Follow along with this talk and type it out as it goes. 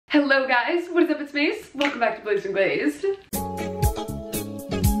Hello guys, what is up, it's Mace. Welcome back to Glazed and Glazed.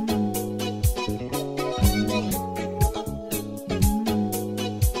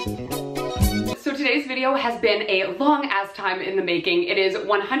 So today's video has been a long ass time in the making. It is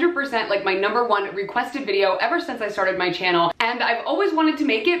 100% like my #1 requested video ever since I started my channel, and I've always wanted to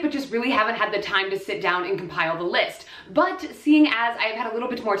make it but just really haven't had the time to sit down and compile the list. But seeing as I've had a little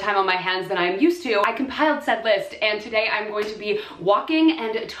bit more time on my hands than I'm used to, I compiled said list, and today I'm going to be walking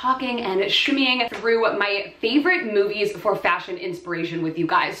and talking and shimmying through my favorite movies for fashion inspiration with you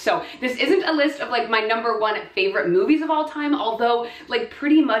guys. So this isn't a list of like my #1 favorite movies of all time, although like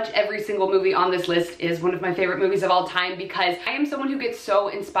pretty much every single movie on this list is one of my favorite movies of all time, because I am someone who gets so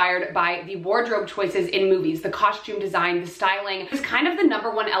inspired by the wardrobe choices in movies, the costume design, the styling. It's kind of the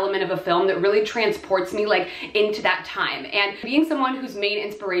 #1 element of a film that really transports me like into that time. And being someone whose main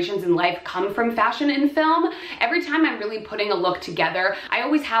inspirations in life come from fashion and film, every time I'm really putting a look together, I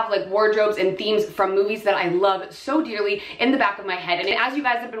always have like wardrobes and themes from movies that I love so dearly in the back of my head. And as you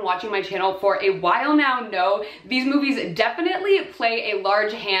guys have been watching my channel for a while now know, these movies definitely play a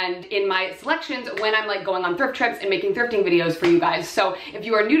large hand in my selections when I'm like going on thrift trips and making thrifting videos for you guys. So if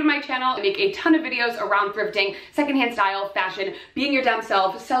you are new to my channel, I make a ton of videos around thrifting, secondhand style, fashion, being your damn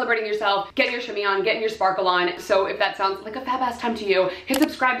self, celebrating yourself, getting your shimmy on, getting your sparkle on. So if that sounds like a fab ass time to you, hit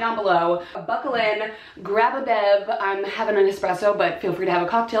subscribe down below, buckle in, grab a bev. I'm having an espresso, but feel free to have a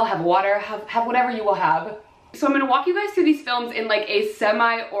cocktail, have water, have whatever you will have. So I'm gonna walk you guys through these films in like a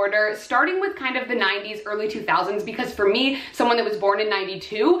semi-order, starting with kind of the 90s, early 2000s, because for me, someone that was born in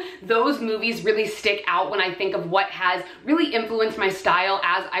 92, those movies really stick out when I think of what has really influenced my style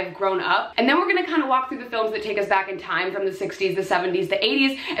as I've grown up. And then we're gonna kind of walk through the films that take us back in time from the 60s, the 70s, the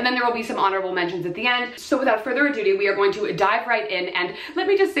 80s, and then there will be some honorable mentions at the end. So without further ado, we are going to dive right in, and let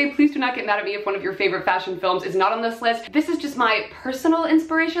me just say, please do not get mad at me if one of your favorite fashion films is not on this list. This is just my personal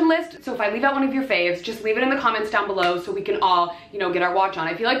inspiration list, so if I leave out one of your faves, just leave it in the comments down below so we can all, you know, get our watch on.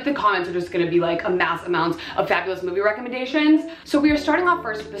 I feel like the comments are just gonna be like a mass amounts of fabulous movie recommendations. So we are starting off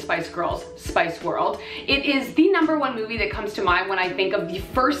first with the Spice Girls, Spice World. It is the #1 movie that comes to mind when I think of the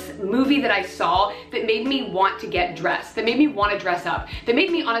first movie that I saw that made me want to get dressed, that made me want to dress up, that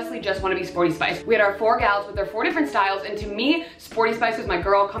made me honestly just want to be Sporty Spice. We had our 4 gals with their 4 different styles, and to me, Sporty Spice was my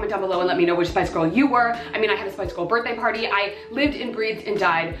girl. Comment down below and let me know which Spice Girl you were. I mean, I had a Spice Girl birthday party. I lived and breathed and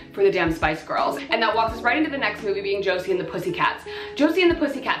died for the damn Spice Girls. And that walks us right into the next movie, being Josie and the Pussycats. Josie and the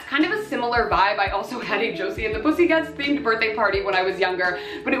Pussycats, kind of a similar vibe. I also had a Josie and the Pussycats themed birthday party when I was younger,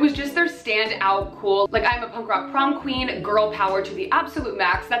 but it was just their standout cool, like I'm a punk rock prom queen, girl power to the absolute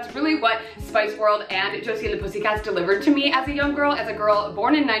max. That's really what Spice World and Josie and the Pussycats delivered to me as a young girl, as a girl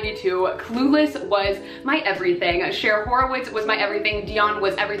born in 92. Clueless was my everything. Cher Horowitz was my everything. Dionne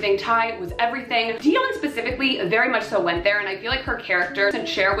was everything. Ty was everything. Dionne specifically very much so went there, and I feel like her character, since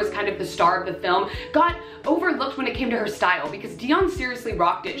Cher was kind of the star of the film, got overlooked when it came to her style, because Dionne seriously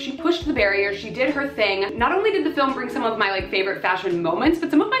rocked it. She pushed the barrier, she did her thing. Not only did the film bring some of my like favorite fashion moments, but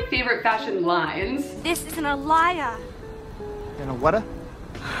some of my favorite fashion lines. This is an Alaya. And a what?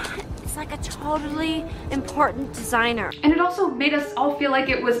 It's like a totally important designer. And it also made us all feel like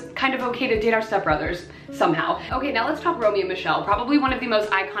it was kind of okay to date our stepbrothers somehow. Okay, now let's talk Romeo and Michelle. Probably one of the most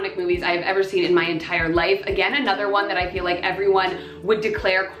iconic movies I have ever seen in my entire life. Again, another one that I feel like everyone would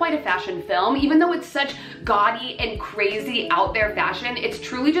declare quite a fashion film. Even though it's such gaudy and crazy out there fashion, it's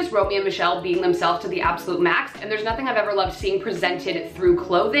truly just Romeo and Michelle being themselves to the absolute max. And there's nothing I've ever loved seeing presented through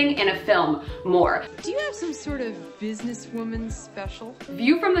clothing in a film more. Do you have some sort of businesswoman special?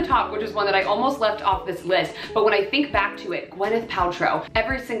 View from the Top, which is one that I almost left off this list, but when I think back to it, Gwyneth Paltrow,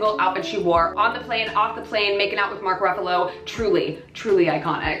 every single outfit she wore, on the plane, off the plane, making out with Mark Ruffalo, truly, truly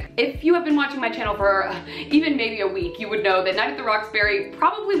iconic. If you have been watching my channel for even maybe a week, you would know that Night at the Roxbury,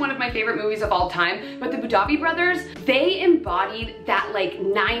 probably one of my favorite movies of all time, but the Budavi brothers, they embodied that like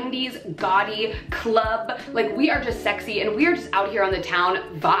 90s gaudy club, like we are just sexy and we are just out here on the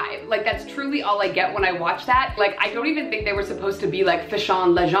town vibe. Like that's truly all I get when I watch that. Like I don't even think they were supposed to be like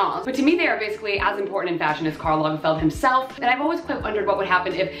fashion legends, but to me they are basically as important in fashion as Karl Lagerfeld himself. And I've always quite wondered what would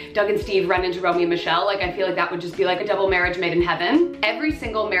happen if Doug and Steve ran into Romeo and Michelle. Like I feel like that would just be like a double marriage made in heaven. Every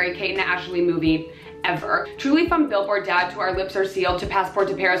single Mary-Kate and Ashley movie ever. Truly, from Billboard Dad to Our Lips Are Sealed to Passport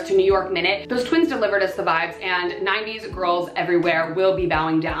to Paris to New York Minute, those twins delivered us the vibes, and 90s girls everywhere will be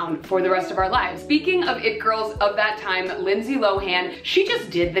bowing down for the rest of our lives. Speaking of it girls of that time, Lindsay Lohan, she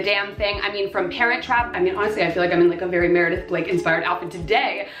just did the damn thing. I mean, from Parent Trap, I mean, honestly, I feel like I'm in like a very Meredith Blake inspired outfit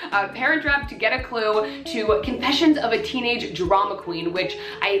today. Parent Trap to Get a Clue to Confessions of a Teenage Drama Queen, which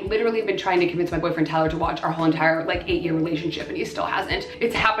I literally have been trying to convince my boyfriend Tyler to watch our whole entire like 8-year relationship, and he still hasn't.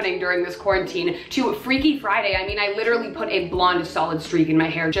 It's happening during this quarantine. To to Freaky Friday. I mean, I literally put a blonde solid streak in my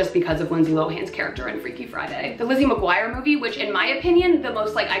hair just because of Lindsay Lohan's character in Freaky Friday. The Lizzie McGuire movie, which in my opinion, the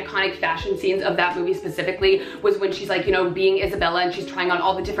most like iconic fashion scenes of that movie specifically was when she's like, you know, being Isabella and she's trying on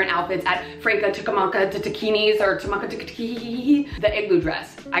all the different outfits at Franca Tucamanca Takinis or Tamaka the igloo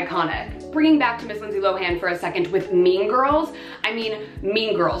dress. Iconic. Bringing back to Miss Lindsay Lohan for a second with Mean Girls. I mean,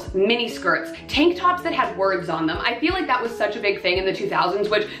 Mean Girls, mini skirts, tank tops that had words on them. I feel like that was such a big thing in the 2000s,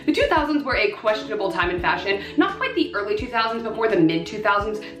 which the 2000s were a questionable time in fashion. Not quite the early 2000s, but more the mid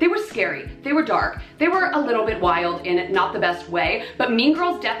 2000s. They were scary, they were dark, they were a little bit wild in not the best way, but Mean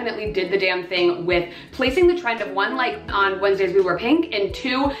Girls definitely did the damn thing with placing the trend of one, like on Wednesdays we wear pink, and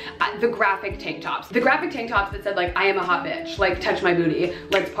two, the graphic tank tops. The graphic tank tops that said like, I am a hot bitch, like touch my booty,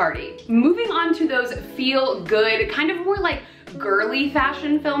 let's party. Moving on to those feel good, kind of more like girly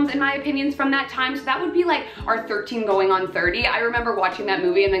fashion films in my opinions from that time. So that would be like our 13 going on 30. I remember watching that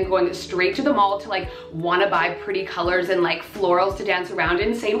movie and then going straight to the mall to like wanna buy pretty colors and like florals to dance around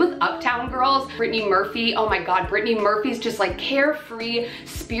in. Same with Uptown Girls. Brittany Murphy, oh my god, Brittany Murphy's just like carefree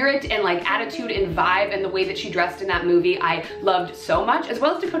spirit and like attitude and vibe, and the way that she dressed in that movie I loved so much, as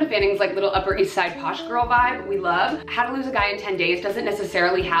well as Dakota Fanning's like little Upper East Side posh girl vibe we love. How to Lose a Guy in 10 Days doesn't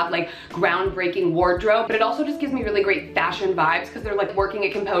necessarily have like groundbreaking wardrobe, but it also just gives me really great fashion vibes because they're like working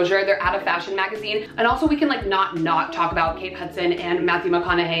at Composure, they're at a fashion magazine, and also we can like not talk about Kate Hudson and Matthew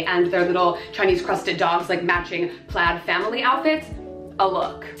McConaughey and their little Chinese crusted dogs like matching plaid family outfits. A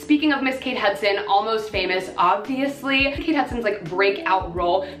look. Speaking of Miss Kate Hudson, Almost Famous, obviously Kate Hudson's like breakout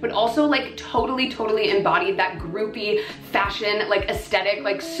role, but also like totally embodied that groupie fashion like aesthetic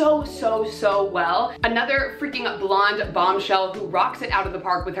like so well. Another freaking blonde bombshell who rocks it out of the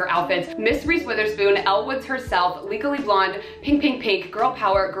park with her outfits, Miss Reese Witherspoon, Elle Woods herself, Legally Blonde, pink, girl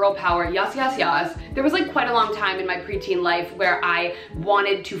power, yes. There was like quite a long time in my preteen life where I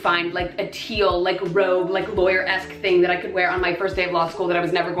wanted to find like a teal like robe like lawyer-esque thing that I could wear on my first day of law school that I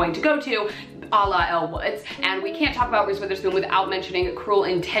was never going to go to, a la Elle Woods. And we can't talk about Reese Witherspoon without mentioning Cruel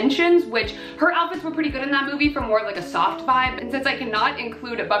Intentions, which her outfits were pretty good in that movie for more of like a soft vibe. And since I cannot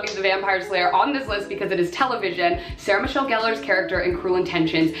include Buffy the Vampire Slayer on this list because it is television, Sarah Michelle Gellar's character in Cruel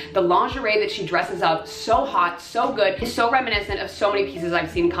Intentions, the lingerie that she dresses up, so hot, so good, is so reminiscent of so many pieces I've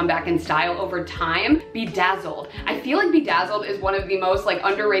seen come back in style over time. Bedazzled. I feel like Bedazzled is one of the most like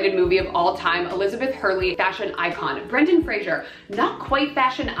underrated movie of all time. Elizabeth Hurley, fashion icon. Brendan Fraser, not quite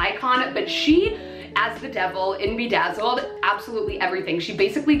fashion icon, but she as the devil in Bedazzled, absolutely everything. She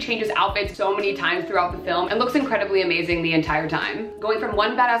basically changes outfits so many times throughout the film and looks incredibly amazing the entire time. Going from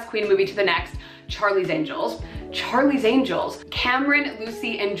one badass queen movie to the next, Charlie's Angels. Charlie's Angels. Cameron,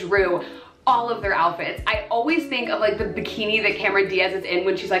 Lucy, and Drew. All of their outfits. I always think of like the bikini that Cameron Diaz is in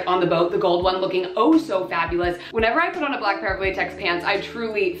when she's like on the boat, the gold one, looking oh so fabulous. Whenever I put on a black pair of latex pants, I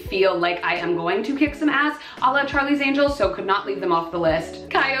truly feel like I am going to kick some ass, a la Charlie's Angels, so could not leave them off the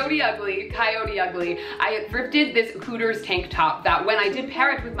list. Coyote Ugly, Coyote Ugly. I thrifted this Hooters tank top that when I did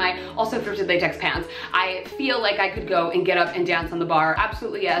pair it with my also thrifted latex pants, I feel like I could go and get up and dance on the bar.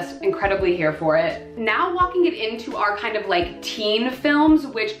 Absolutely yes, incredibly here for it. Now walking it into our kind of like teen films,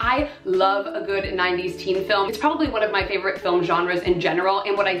 which I love a good 90s teen film. It's probably one of my favorite film genres in general,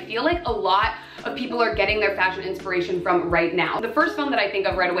 and what I feel like a lot of people are getting their fashion inspiration from right now. The first film that I think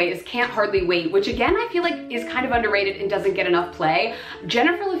of right away is Can't Hardly Wait, which again I feel like is kind of underrated and doesn't get enough play.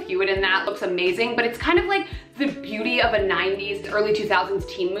 Jennifer Love Hewitt in that looks amazing, but it's kind of like the beauty of a 90s, early 2000s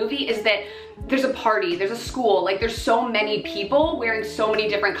teen movie is that there's a party, there's a school, like there's so many people wearing so many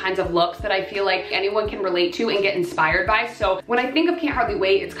different kinds of looks that I feel like anyone can relate to and get inspired by. So when I think of Can't Hardly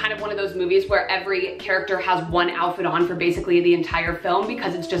Wait, it's kind of one of those movies where every character has one outfit on for basically the entire film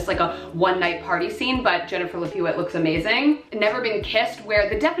because it's just like a one night party scene, but Jennifer Love Hewitt looks amazing. Never Been Kissed, where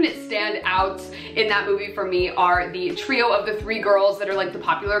the definite standouts in that movie for me are the trio of the three girls that are like the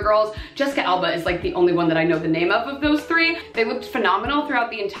popular girls. Jessica Alba is like the only one that I know the name of those three. They looked phenomenal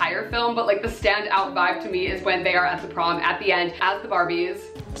throughout the entire film, but like the standout vibe to me is when they are at the prom at the end as the Barbies.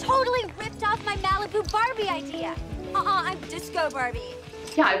 Totally ripped off my Malibu Barbie idea. I'm Disco Barbie.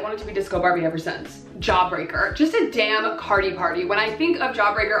 Yeah, I wanted to be Disco Barbie ever since. Jawbreaker, just a damn Cardi party. When I think of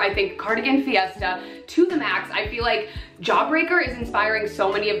Jawbreaker, I think cardigan fiesta to the max. I feel like Jawbreaker is inspiring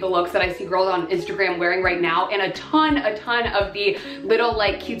so many of the looks that I see girls on Instagram wearing right now, and a ton of the little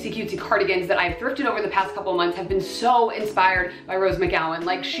like cutesy cardigans that I've thrifted over the past couple months have been so inspired by Rose McGowan.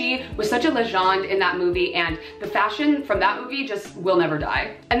 Like she was such a legend in that movie, and the fashion from that movie just will never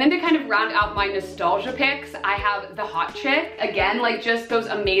die. And then to kind of round out my nostalgia picks, I have The Hot Chick. Again, like just those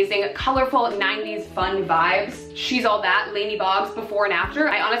amazing, colorful 90s fun vibes. She's All That, Lainey Boggs before and after.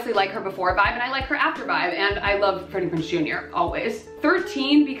 I honestly like her before vibe and I like her after actor vibe, and I love Freddie Prinze Jr. always.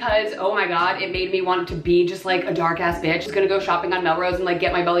 13 because, oh my god, it made me want to be just like a dark ass bitch. I was gonna go shopping on Melrose and like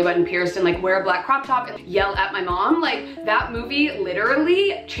get my belly button pierced and like wear a black crop top and yell at my mom. Like that movie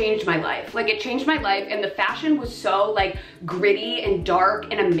literally changed my life. Like it changed my life, and the fashion was so like gritty and dark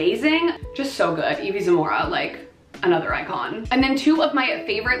and amazing. Just so good. Evie Zamora, like another icon. And then two of my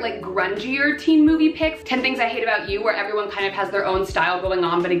favorite like grungier teen movie picks, 10 Things I Hate About You, where everyone kind of has their own style going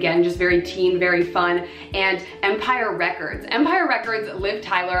on, but again, just very teen, very fun, and Empire Records. Empire Records, Liv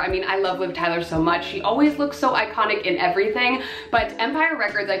Tyler. I mean, I love Liv Tyler so much. She always looks so iconic in everything, but Empire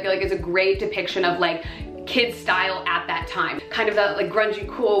Records I feel like is a great depiction of like kid style at that time. Kind of that like grungy,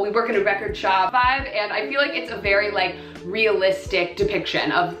 cool, we work in a record shop vibe, and I feel like it's a very like realistic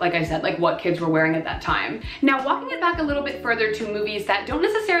depiction of, like I said, like what kids were wearing at that time. Now, walking it back a little bit further to movies that don't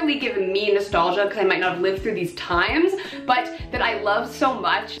necessarily give me nostalgia because I might not have lived through these times, but that I love so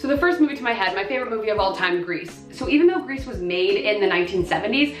much. So the first movie to my head, my favorite movie of all time, Grease. So even though Grease was made in the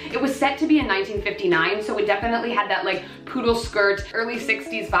 1970s, it was set to be in 1959, so it definitely had that like poodle skirt, early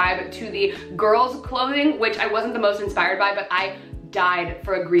 60s vibe to the girls' clothing, which I wasn't the most inspired by, but I died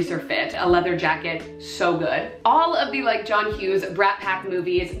for a greaser fit, a leather jacket, so good. All of the like John Hughes Brat Pack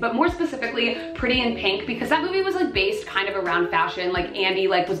movies, but more specifically Pretty in Pink, because that movie was like based kind of around fashion. Like Andy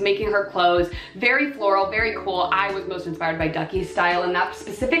like was making her clothes, very floral, very cool. I was most inspired by Ducky's style in that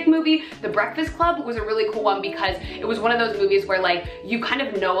specific movie. The Breakfast Club was a really cool one because it was one of those movies where like you kind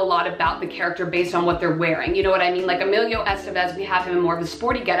of know a lot about the character based on what they're wearing. You know what I mean? Like Emilio Estevez, we have him in more of a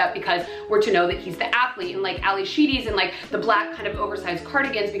sporty getup because we're to know that he's the athlete, and like Ali Sheedy's in like the black kind of oversized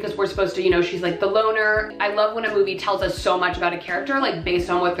cardigans because we're supposed to, you know, she's like the loner. I love when a movie tells us so much about a character like based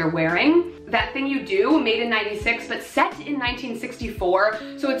on what they're wearing. That Thing You Do, made in 96, but set in 1964.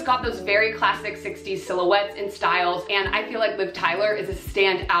 So it's got those very classic 60s silhouettes and styles. And I feel like Liv Tyler is a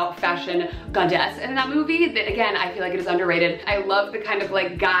standout fashion goddess in that movie that, again, I feel like it is underrated. I love the kind of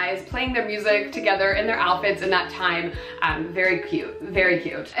like guys playing their music together in their outfits in that time. Very cute, very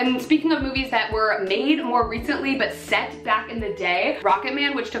cute. And speaking of movies that were made more recently, but set back in the day,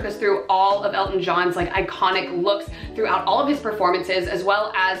 Rocketman, which took us through all of Elton John's like iconic looks throughout all of his performances, as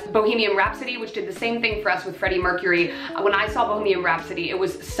well as Bohemian Rhapsody, which did the same thing for us with Freddie Mercury. When I saw Bohemian Rhapsody, it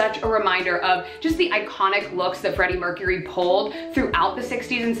was such a reminder of just the iconic looks that Freddie Mercury pulled throughout the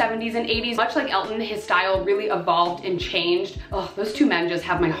 60s and 70s and 80s. Much like Elton, his style really evolved and changed. Oh, those two men just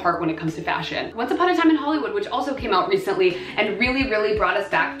have my heart when it comes to fashion. Once Upon a Time in Hollywood, which also came out recently and really brought us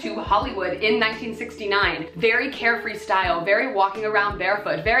back to Hollywood in 1969. Very carefree style, very walking around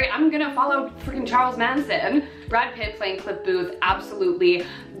barefoot, very I'm gonna follow freaking Charles Manson. Brad Pitt playing Cliff Booth, absolutely.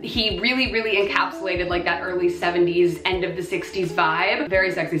 He really encapsulated like that early 70s, end of the 60s vibe.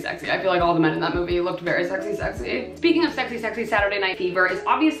 Very sexy. I feel like all the men in that movie looked very sexy. Speaking of sexy, Saturday Night Fever is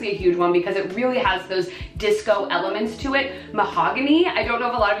obviously a huge one because it really has those disco elements to it. Mahogany, I don't know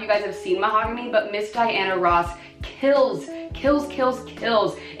if a lot of you guys have seen Mahogany, but Miss Diana Ross kills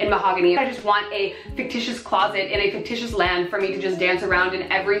in Mahogany. I just want a fictitious closet in a fictitious land for me to just dance around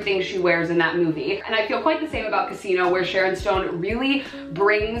in everything she wears in that movie. And I feel quite the same about Casino, where Sharon Stone really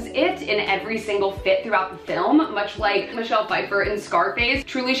brings it in every single fit throughout the film, much like Michelle Pfeiffer in Scarface.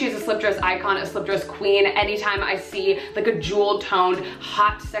 Truly, she's a slip dress icon, a slip dress queen. Anytime I see like a jewel toned,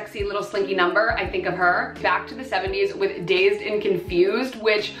 hot, sexy little slinky number, I think of her. Back to the 70s with Dazed and Confused,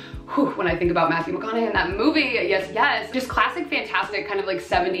 which when I think about Matthew McConaughey in that movie, yes. Just classic, fantastic, kind of like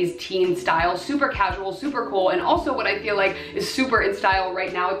 70s teen style, super casual, super cool, and also what I feel like is super in style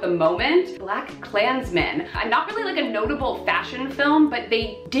right now at the moment, Black Klansman. Not really like a notable fashion film, but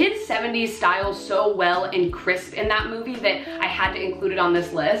they did 70s style so well and crisp in that movie that I had to include it on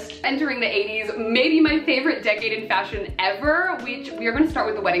this list. Entering the 80s, maybe my favorite decade in fashion ever, which we are gonna start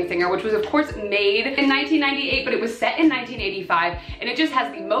with The Wedding Singer, which was of course made in 1998, but it was set in 1985, and it just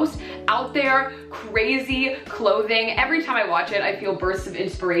has the most out there, crazy clothing. Every time I watch it, I feel bursts of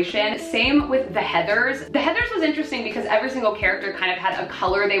inspiration. Same with The Heathers. The Heathers was interesting because every single character kind of had a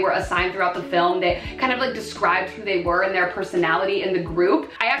color they were assigned throughout the film that kind of like described who they were and their personality in the group.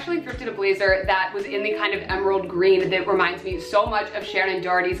 I actually thrifted a blazer that was in the kind of emerald green that reminds me so much of Sharon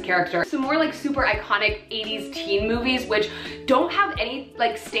Doherty's character. Some more like super iconic 80s teen movies which don't have any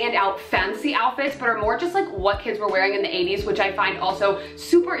like standout fancy outfits, but are more just like what kids were wearing in the 80s, which I find also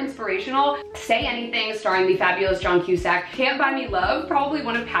super inspirational. Say Anything, starring the fabulous John Cusack. Can't Buy Me Love, probably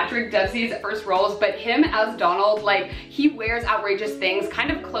one of Patrick Dempsey's first roles, but him as Donald, like, he wears outrageous things,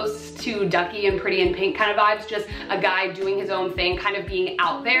 kind of close to Ducky and Pretty in Pink kind of vibes, just a guy doing his own thing, kind of being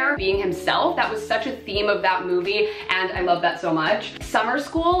out there, being himself. That was such a theme of that movie, and I love that so much. Summer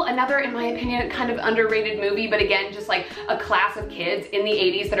School, another, in my opinion, kind of underrated movie, but again, just like a class of kids in the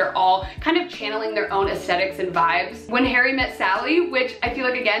 80s that are all kind of channeling their own aesthetics and vibes. When Harry Met Sally, which I feel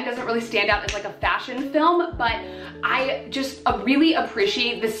like, again, doesn't really stand out as like a fashion film, but I just really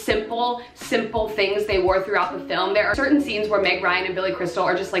appreciate the simple things they wore throughout the film. There are certain scenes where Meg Ryan and Billy Crystal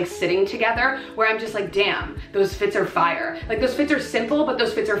are just like sitting together where I'm just like, damn, those fits are fire. Like, those fits are simple, but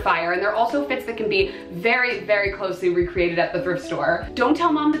those fits are fire. And they're also fits that can be very, very closely recreated at the thrift store. Don't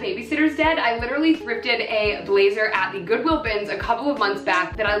Tell Mom the Babysitter's Dead. I literally thrifted a blazer at the Goodwill bins a couple of months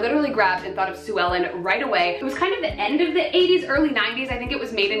back that I literally grabbed and thought of Sue Ellen right away. It was kind of the end of the 80s, early 90s. I think it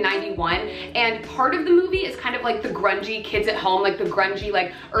was made in 91. And part of the movie is kind of like the grungy kids at home, like the grungy,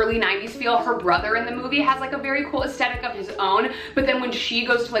 like early 90s feel. Her brother in the movie has like a very cool aesthetic of his own, but then when she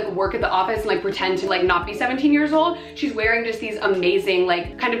goes to like work at the office and like pretend to like not be 17 years old, she's wearing just these amazing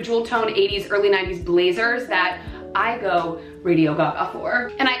like kind of jewel tone 80s, early 90s blazers that I go Radio Gaga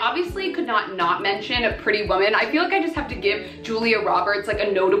for. And I obviously could not mention a Pretty Woman. I feel like I just have to give Julia Roberts like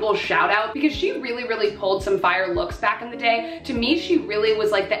a notable shout out because she really pulled some fire looks back in the day. To me, she really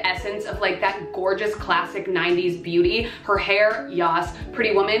was like the essence of like that gorgeous classic 90s beauty. Her hair, yas.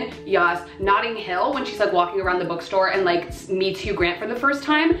 Pretty Woman, yas. Notting Hill, when she's like walking around the bookstore and like meets Hugh Grant for the first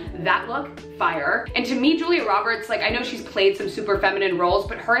time, that look, fire. And to me, Julia Roberts, like, I know she's played some super feminine roles,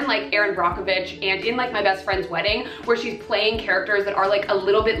 but her and like Erin Brockovich and in like My Best Friend's Wedding, where she's playing characters that are like a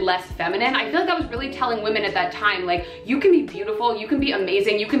little bit less feminine, I feel like that was really telling women at that time, like, you can be beautiful, you can be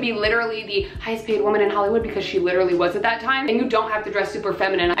amazing, you can be literally the highest paid woman in Hollywood, because she literally was at that time, and you don't have to dress super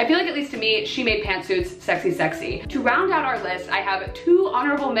feminine. I feel like, at least to me, she made pantsuits sexy. To round out our list, I have two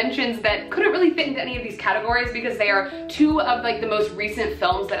honorable mentions that couldn't really fit into any of these categories because they are two of like the most recent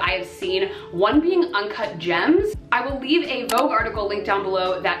films that I have seen, one being Uncut Gems. I will leave a Vogue article linked down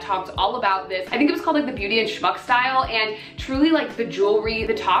below that talks all about this. I think it was called like the Beauty and Schmuck style, and truly like the jewelry,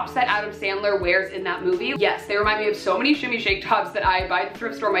 the tops that Adam Sandler wears in that movie. Yes, they remind me of so many shimmy shake tops that I buy at the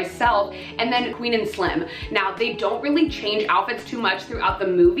thrift store myself. And then Queen and Slim. Now, they don't really change outfits too much throughout the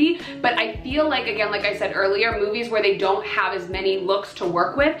movie, but I feel like, again, like I said earlier, movies where they don't have as many looks to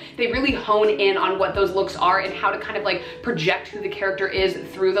work with, they really hone in on what those looks are and how to kind of like project who the character is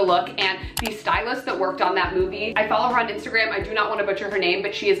through the look. And the stylist that worked on that movie, I follow her on Instagram. I do not want to butcher her name,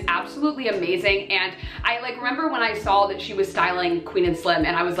 but she is absolutely amazing. And I like remember when I saw that she was styling Queen and Slim,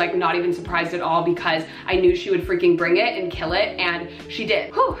 and I was like not even surprised at all because I knew she would freaking bring it and kill it, and she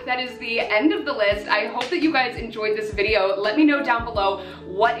did. Whew, that is the end of the list. I hope that you guys enjoyed this video. Let me know down below,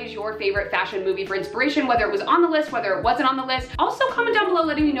 what is your favorite fashion movie for inspiration, whether it was on the list, whether it wasn't on the list. Also comment down below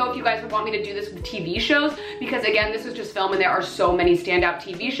letting me know if you guys would want me to do this with TV shows, because again, this was just film and there are so many standout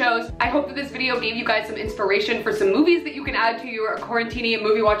TV shows. I hope that this video gave you guys some inspiration for some movies that you can add to your quarantini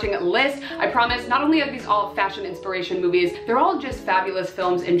movie watching list. I promise, not only are these all fashion inspiration movies, they're all just fabulous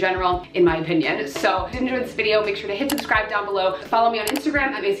films in general, in my opinion. So if you enjoyed this video, make sure to hit subscribe down below. Follow me on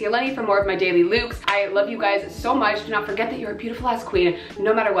Instagram at Macy Eleni for more of my daily looks. I love you guys so much. Do not forget that you're a beautiful ass queen,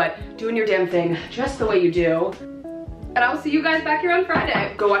 no matter what, doing your damn thing just the way you do. And I will see you guys back here on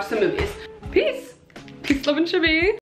Friday. Go watch some movies. Peace. Peace, love, and shimmy.